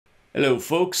Hello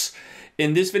folks.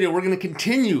 In this video we're going to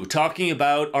continue talking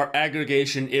about our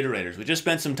aggregation iterators. We just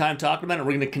spent some time talking about it.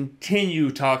 We're going to continue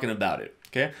talking about it.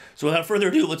 Okay, so without further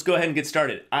ado, let's go ahead and get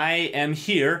started. I am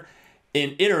here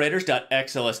in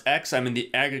iterators.xlsx. I'm in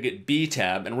the aggregate B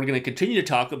tab, and we're going to continue to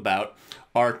talk about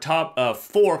our top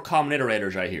 4 common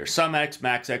iterators right here: SUMX,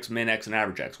 MAXX, MINX, and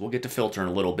AVERAGEX. We'll get to filter in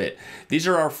a little bit. These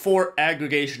are our 4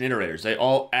 aggregation iterators. They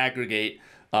all aggregate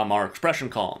our expression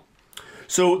column.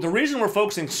 So the reason we're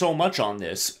focusing so much on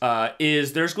this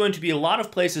is there's going to be a lot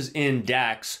of places in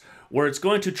DAX where it's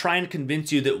going to try and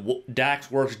convince you that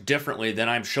DAX works differently than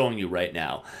I'm showing you right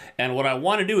now. And what I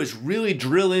want to do is really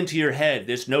drill into your head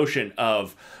this notion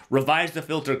of revise the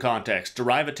filter context,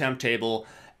 derive a temp table,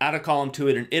 add a column to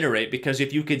it, and iterate, because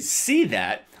if you could see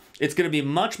that, it's going to be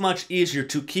much, much easier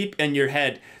to keep in your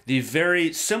head the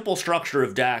very simple structure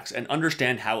of DAX and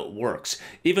understand how it works,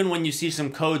 even when you see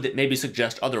some code that maybe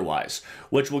suggests otherwise,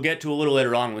 which we'll get to a little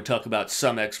later on when we talk about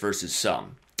SUMX versus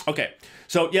SUM. Okay,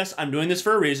 so yes, I'm doing this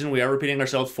for a reason. We are repeating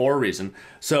ourselves for a reason.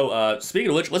 So speaking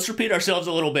of which, let's repeat ourselves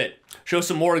a little bit, show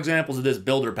some more examples of this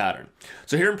builder pattern.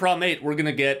 So here in problem 8, we're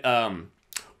gonna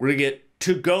get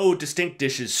to-go distinct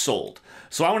dishes sold.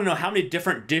 So I want to know how many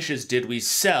different dishes did we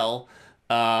sell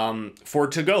for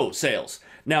to-go sales.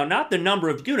 Now, not the number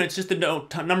of units, just the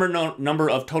number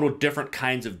of total different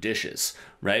kinds of dishes,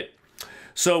 right?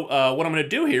 So what I'm going to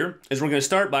do here is we're going to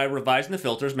start by revising the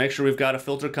filters, make sure we've got a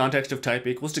filter context of type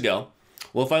equals to go.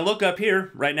 Well, if I look up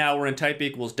here, right now we're in type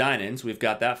equals dine-ins, we've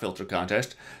got that filter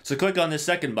context. So click on this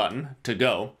second button, to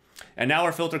go, and now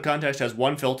our filter context has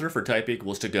one filter for type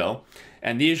equals to go.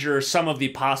 And these are some of the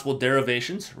possible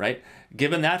derivations, right,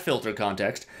 given that filter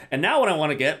context. And now what I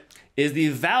want to get is the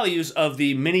values of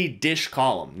the mini dish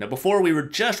column. Now, before we were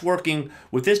just working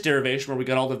with this derivation where we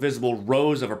got all the visible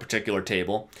rows of a particular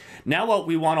table. Now what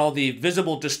we want all the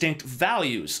visible distinct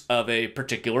values of a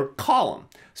particular column,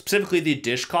 specifically the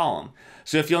dish column.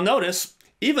 So if you'll notice,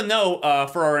 even though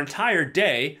for our entire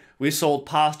day we sold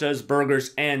pastas,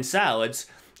 burgers, and salads,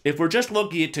 if we're just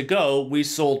looking at to go, we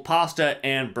sold pasta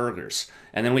and burgers.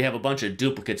 And then we have a bunch of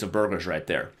duplicates of burgers right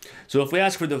there. So if we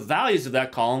ask for the values of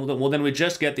that column, well, then we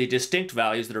just get the distinct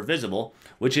values that are visible,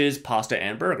 which is pasta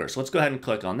and burger. So let's go ahead and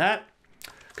click on that.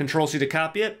 Control C to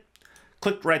copy it.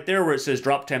 Click right there where it says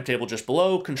drop temp table just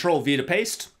below. Control V to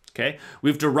paste. Okay,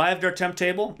 we've derived our temp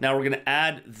table. Now we're going to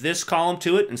add this column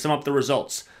to it and sum up the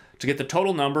results to get the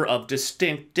total number of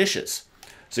distinct dishes.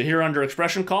 So here under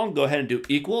expression column, go ahead and do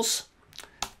equals.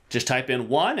 Just type in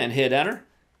 1 and hit enter.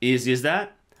 Easy as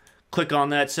that. Click on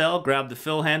that cell, grab the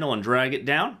fill handle, and drag it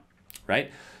down, right?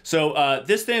 So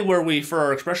this thing where we, for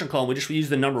our expression column, we just use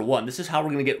the number 1. This is how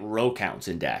we're going to get row counts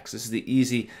in DAX. This is the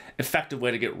easy, effective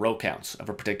way to get row counts of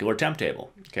a particular temp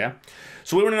table, okay?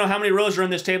 So we want to know how many rows are in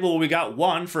this table. Well, we got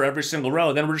 1 for every single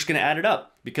row. Then we're just going to add it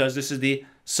up because this is the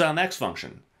SUMX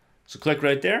function. So click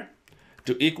right there,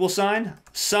 do equal sign,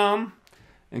 sum,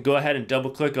 and go ahead and double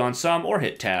click on sum or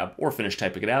hit tab or finish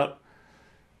typing it out.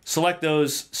 Select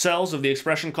those cells of the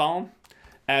expression column,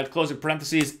 add closing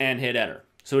parentheses, and hit enter.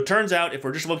 So it turns out, if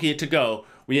we're just looking at to go,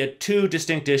 we had 2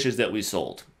 distinct dishes that we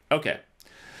sold. Okay.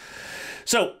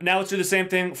 So now let's do the same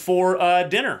thing for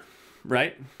dinner,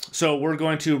 right? So we're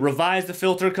going to revise the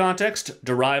filter context,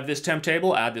 derive this temp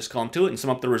table, add this column to it, and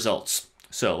sum up the results.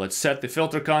 So let's set the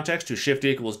filter context to shift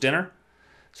equals dinner.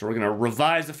 So we're going to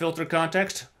revise the filter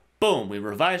context. Boom, we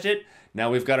revised it.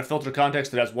 Now we've got a filter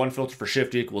context that has one filter for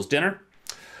shift equals dinner.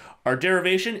 Our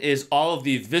derivation is all of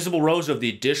the visible rows of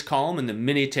the dish column in the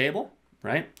mini table,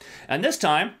 right? And this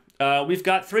time, we've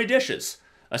got 3 dishes.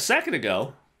 A second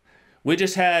ago, we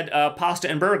just had pasta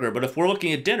and burger, but if we're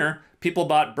looking at dinner, people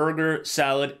bought burger,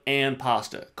 salad, and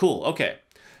pasta. Cool, okay.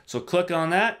 So click on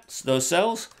that, those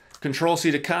cells, Control C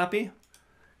to copy,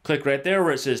 click right there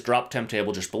where it says drop temp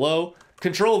table just below,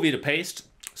 Control V to paste.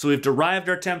 So we've derived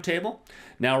our temp table.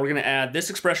 Now we're going to add this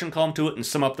expression column to it and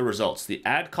sum up the results. The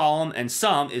add column and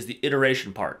sum is the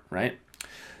iteration part, right?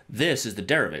 This is the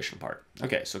derivation part.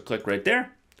 Okay, so click right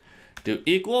there, do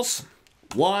equals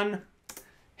 1,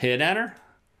 hit enter,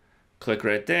 click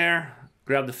right there,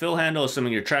 grab the fill handle,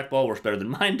 assuming your trackball works better than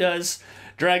mine does,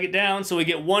 drag it down so we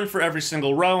get 1 for every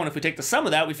single row, and if we take the sum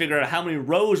of that, we figure out how many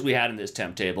rows we had in this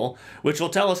temp table, which will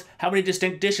tell us how many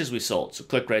distinct dishes we sold. So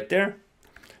click right there,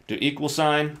 do equal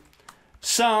sign,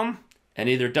 sum, and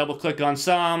either double click on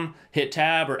sum, hit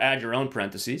tab, or add your own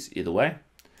parentheses, either way.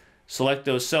 Select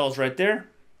those cells right there,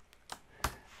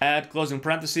 add closing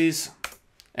parentheses,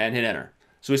 and hit enter.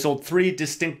 So we sold 3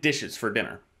 distinct dishes for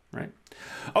dinner, right?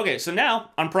 Okay, so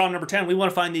now on problem number 10, we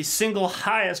want to find the single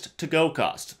highest to-go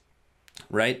cost,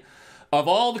 right? Of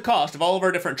all the cost of all of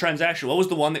our different transactions, what was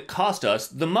the one that cost us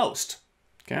the most,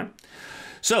 okay?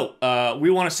 So we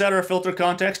want to set our filter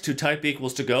context to type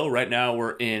equals to go. Right now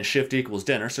we're in shift equals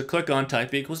dinner. So click on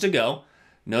type equals to go.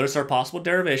 Notice our possible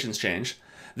derivations change.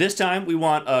 This time we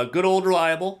want a good old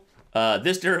reliable.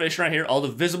 This derivation right here, all the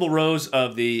visible rows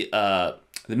of the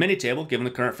mini table given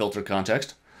the current filter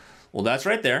context. Well, that's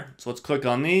right there. So let's click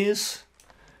on these.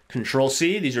 Control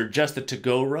C, these are just the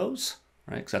to-go rows,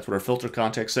 right? Because that's what our filter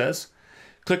context says.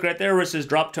 Click right there where it says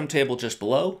drop temp table just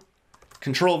below.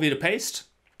 Control V to paste.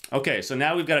 Okay, so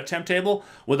now we've got a temp table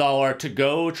with all our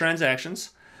to-go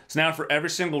transactions. So now for every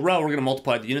single row, we're going to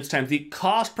multiply the units times the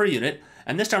cost per unit.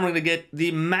 And this time we're going to get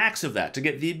the max of that to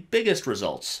get the biggest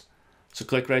results. So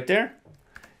click right there.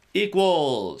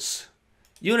 Equals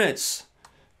units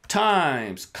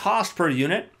times cost per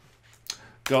unit.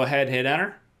 Go ahead, hit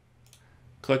enter.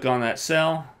 Click on that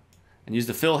cell and use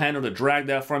the fill handle to drag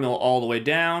that formula all the way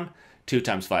down. 2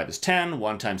 times 5 is 10,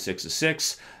 1 times 6 is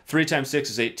 6, 3 times 6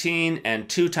 is 18, and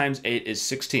 2 times 8 is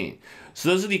 16. So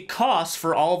those are the costs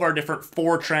for all of our different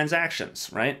 4 transactions,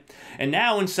 right? And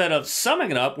now instead of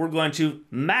summing it up, we're going to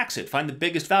max it, find the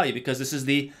biggest value, because this is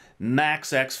the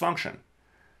max x function.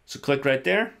 So click right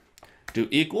there, do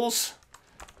equals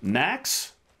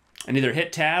max, and either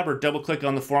hit tab or double click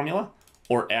on the formula,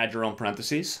 or add your own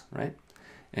parentheses, right?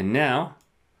 And now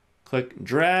click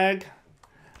drag,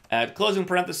 add closing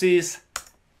parentheses,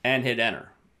 and hit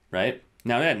enter, right?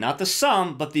 Now again, not the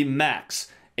sum, but the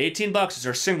max. 18 bucks is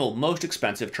our single most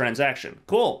expensive transaction.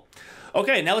 Cool.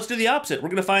 Okay, now let's do the opposite. We're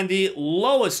gonna find the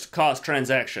lowest cost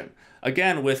transaction.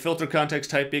 Again, with filter context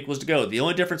type equals to go. The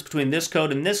only difference between this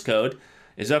code and this code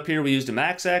is up here we used a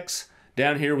max x,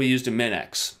 down here we used a min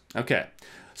x. Okay,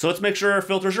 so let's make sure our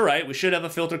filters are right. We should have a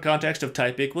filter context of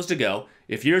type equals to go.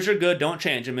 If yours are good, don't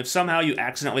change them. If somehow you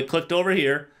accidentally clicked over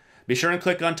here, be sure and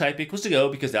click on type equals to go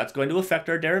because that's going to affect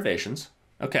our derivations.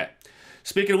 Okay,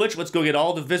 speaking of which, let's go get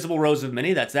all the visible rows of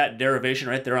mini. That's that derivation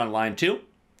right there on line 2.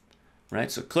 Right,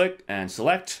 so click and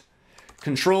select.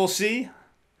 Control C,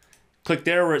 click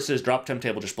there where it says drop temp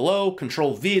table just below.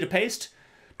 Control V to paste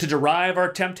to derive our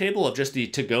temp table of just the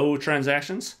to-go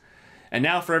transactions. And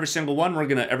now for every single one,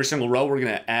 every single row, we're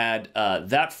gonna add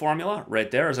that formula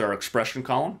right there as our expression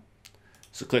column.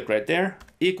 So click right there,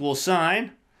 equal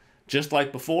sign, just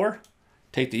like before.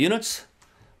 Take the units,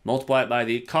 multiply it by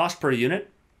the cost per unit,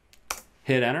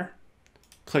 hit enter,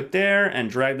 click there and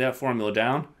drag that formula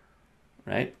down,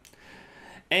 right?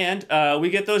 And we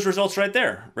get those results right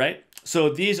there, right? So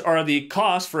these are the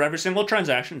costs for every single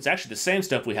transaction. It's actually the same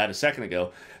stuff we had a second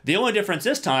ago. The only difference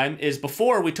this time is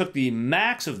before we took the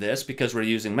max of this because we're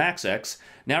using max x.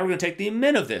 Now we're going to take the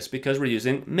min of this because we're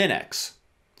using min x.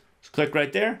 So click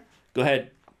right there. Go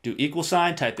ahead, do equal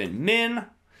sign, type in min,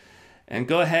 and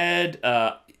go ahead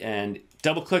and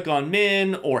double click on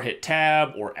min or hit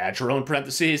tab or add your own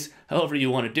parentheses, however you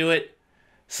want to do it.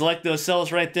 Select those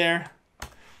cells right there,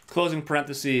 closing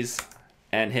parentheses,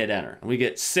 and hit enter. And we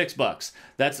get $6.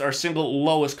 That's our single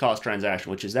lowest cost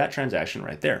transaction, which is that transaction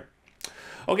right there.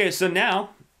 Okay, so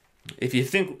now, if you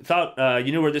thought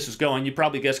you knew where this was going, you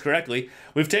probably guessed correctly.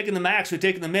 We've taken the max, we've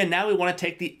taken the min, now we want to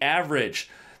take the average.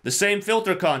 The same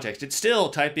filter context, it's still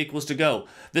type equals to go.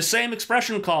 The same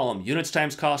expression column, units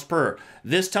times cost per.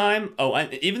 This time,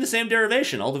 and even the same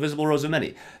derivation, all the visible rows of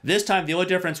many. This time, the only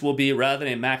difference will be rather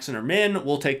than a max and a min,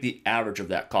 we'll take the average of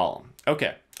that column.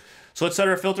 Okay. So let's set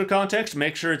our filter context.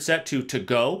 Make sure it's set to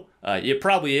go. It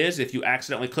probably is if you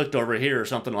accidentally clicked over here or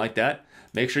something like that.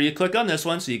 Make sure you click on this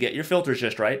one so you get your filters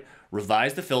just right.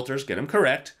 Revise the filters, get them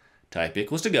correct. Type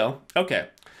equals to go. Okay.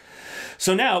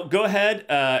 So now go ahead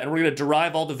and we're going to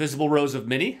derive all the visible rows of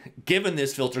mini given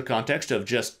this filter context of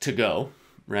just to go,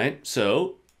 right?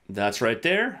 So that's right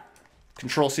there.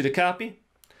 Control C to copy.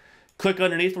 Click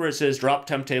underneath where it says drop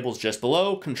temp tables just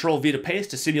below. Control V to paste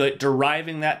to simulate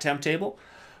deriving that temp table.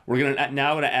 We're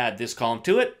now going to add this column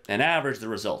to it and average the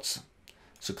results.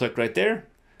 So click right there,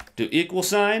 do equal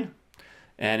sign,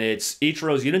 and it's each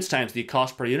row's units times the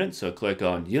cost per unit. So click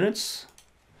on units,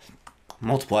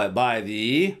 multiply it by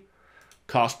the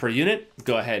cost per unit,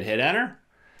 go ahead, hit enter,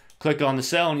 click on the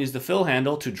cell and use the fill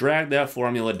handle to drag that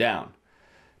formula down.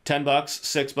 $10,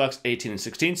 $6, 18, and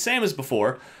 16, same as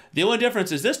before. The only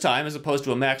difference is this time, as opposed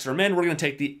to a max or a min, we're going to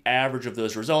take the average of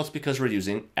those results because we're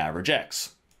using average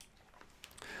x.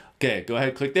 Okay, go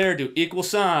ahead, click there, do equal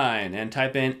sign, and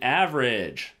type in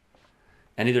average.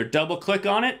 And either double click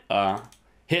on it,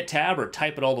 hit tab, or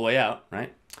type it all the way out,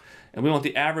 right? And we want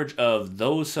the average of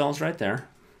those cells right there.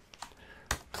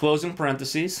 Closing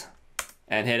parentheses,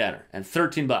 and hit enter. And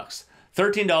 $13.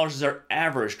 $13 is our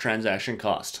average transaction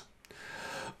cost.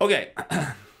 Okay,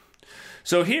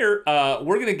 so here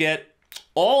we're going to get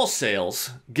all sales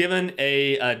given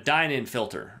a dine-in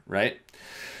filter, right?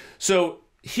 So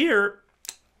here,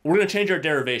 we're going to change our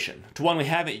derivation to one we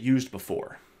haven't used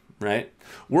before, right?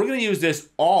 We're going to use this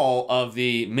all of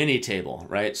the mini table,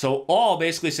 right? So all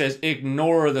basically says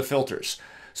ignore the filters.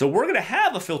 So we're going to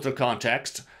have a filter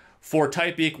context for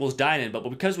type equals dine-in, but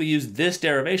because we use this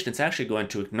derivation, it's actually going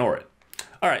to ignore it.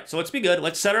 All right, so let's be good.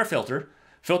 Let's set our filter.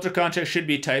 Filter context should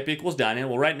be type equals dine-in.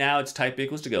 Well, right now it's type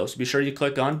equals to go, so be sure you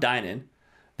click on dine-in.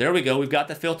 There we go. We've got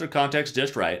the filter context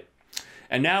just right.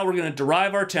 And now we're going to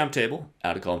derive our temp table,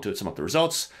 add a column to it, sum up the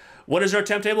results. What is our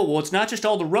temp table? Well, it's not just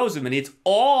all the rows of mini, it's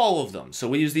all of them. So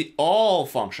we use the all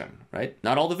function, right?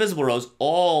 Not all the visible rows,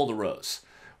 all the rows,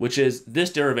 which is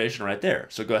this derivation right there.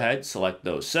 So go ahead, select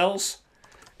those cells,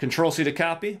 Control C to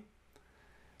copy,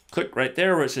 click right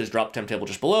there where it says drop temp table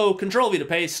just below, Control V to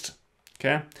paste,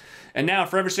 okay? And now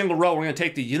for every single row, we're going to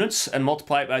take the units and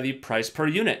multiply it by the price per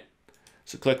unit.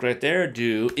 So click right there,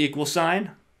 do equal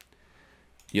sign,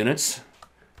 units,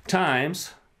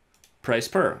 times price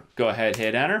per. Go ahead,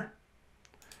 hit enter.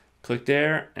 Click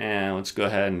there, and let's go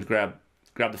ahead and grab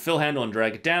the fill handle and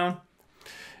drag it down.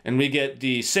 And we get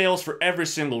the sales for every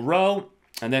single row.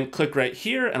 And then click right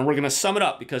here, and we're going to sum it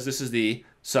up because this is the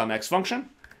SUMX function.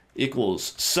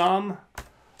 Equals sum,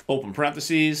 open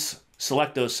parentheses,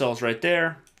 select those cells right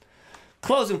there,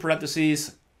 closing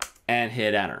parentheses, and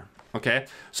hit enter. Okay,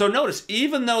 so notice,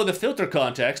 even though the filter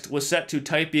context was set to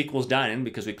type equals dine-in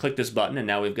because we clicked this button and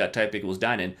now we've got type equals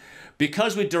dine-in,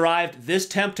 because we derived this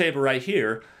temp table right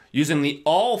here using the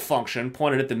all function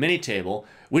pointed at the mini table,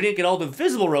 we didn't get all the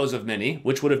visible rows of mini,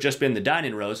 which would have just been the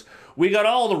dine-in rows. We got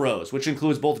all the rows, which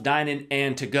includes both dine-in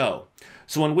and to go.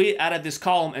 So when we added this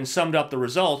column and summed up the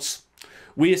results,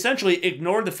 we essentially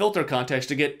ignored the filter context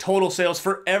to get total sales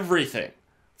for everything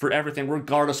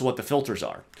regardless of what the filters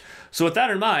are. So with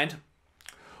that in mind,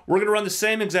 we're going to run the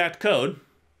same exact code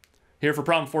here for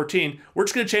problem 14. We're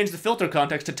just going to change the filter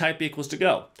context to type equals to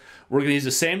go. We're going to use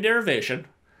the same derivation,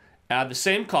 add the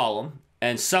same column,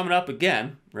 and sum it up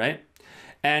again, right?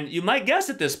 And you might guess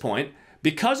at this point,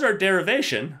 because our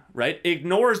derivation, right,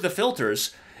 ignores the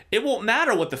filters, it won't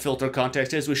matter what the filter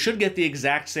context is. We should get the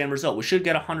exact same result. We should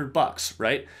get $100,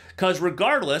 right? Because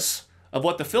regardless of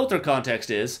what the filter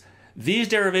context is, these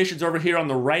derivations over here on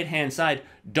the right-hand side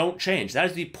don't change. That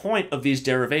is the point of these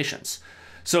derivations.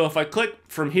 So if I click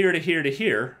from here to here to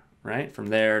here, right, from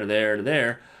there to there to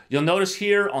there, you'll notice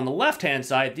here on the left-hand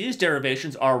side, these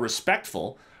derivations are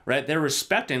respectful, right? They're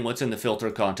respecting what's in the filter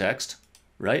context,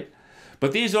 right?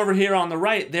 But these over here on the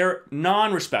right, they're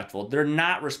non-respectful. They're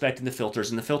not respecting the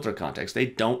filters in the filter context. They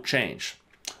don't change.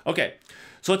 Okay,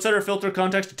 so let's set our filter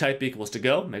context to type equals to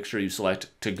go. Make sure you select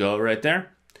to go right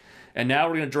there. And now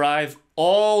we're going to drive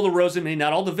all the rows of mini,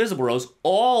 not all the visible rows,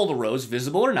 all the rows,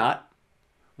 visible or not,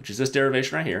 which is this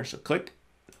derivation right here. So click,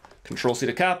 Control C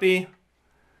to copy,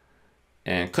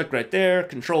 and click right there,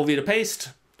 Control V to paste.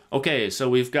 Okay, so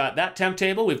we've got that temp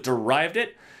table, we've derived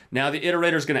it. Now the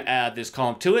iterator is going to add this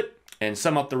column to it and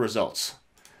sum up the results.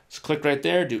 So click right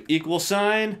there, do equal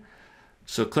sign.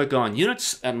 So click on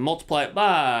units and multiply it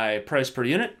by price per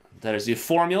unit. That is the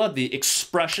formula, the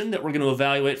expression that we're going to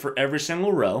evaluate for every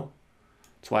single row.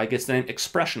 That's why it gets the name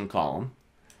expression column.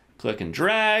 Click and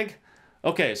drag.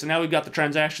 Okay, so now we've got the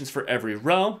transactions for every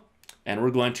row, and we're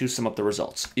going to sum up the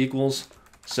results. Equals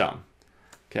sum.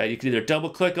 Okay, you can either double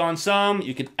click on sum,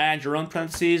 you can add your own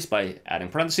parentheses by adding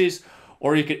parentheses,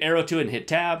 or you can arrow to it and hit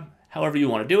tab, however you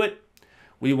want to do it.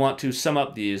 We want to sum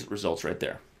up these results right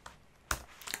there.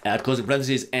 Add closing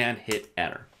parentheses and hit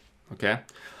enter. Okay,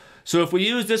 so if we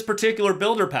use this particular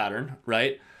builder pattern,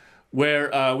 right,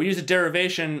 where we use a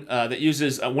derivation that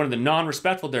uses one of the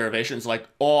non-respectful derivations, like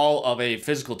all of a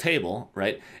physical table,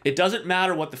 right? It doesn't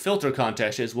matter what the filter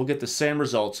context is, we'll get the same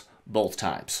results both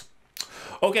times.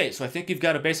 Okay, so I think you've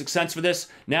got a basic sense for this.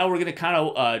 Now we're going to kind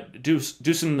of do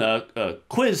some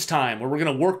quiz time, where we're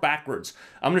going to work backwards.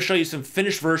 I'm going to show you some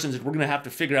finished versions, and we're going to have to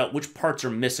figure out which parts are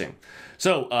missing.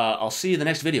 So I'll see you in the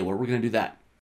next video where we're going to do that.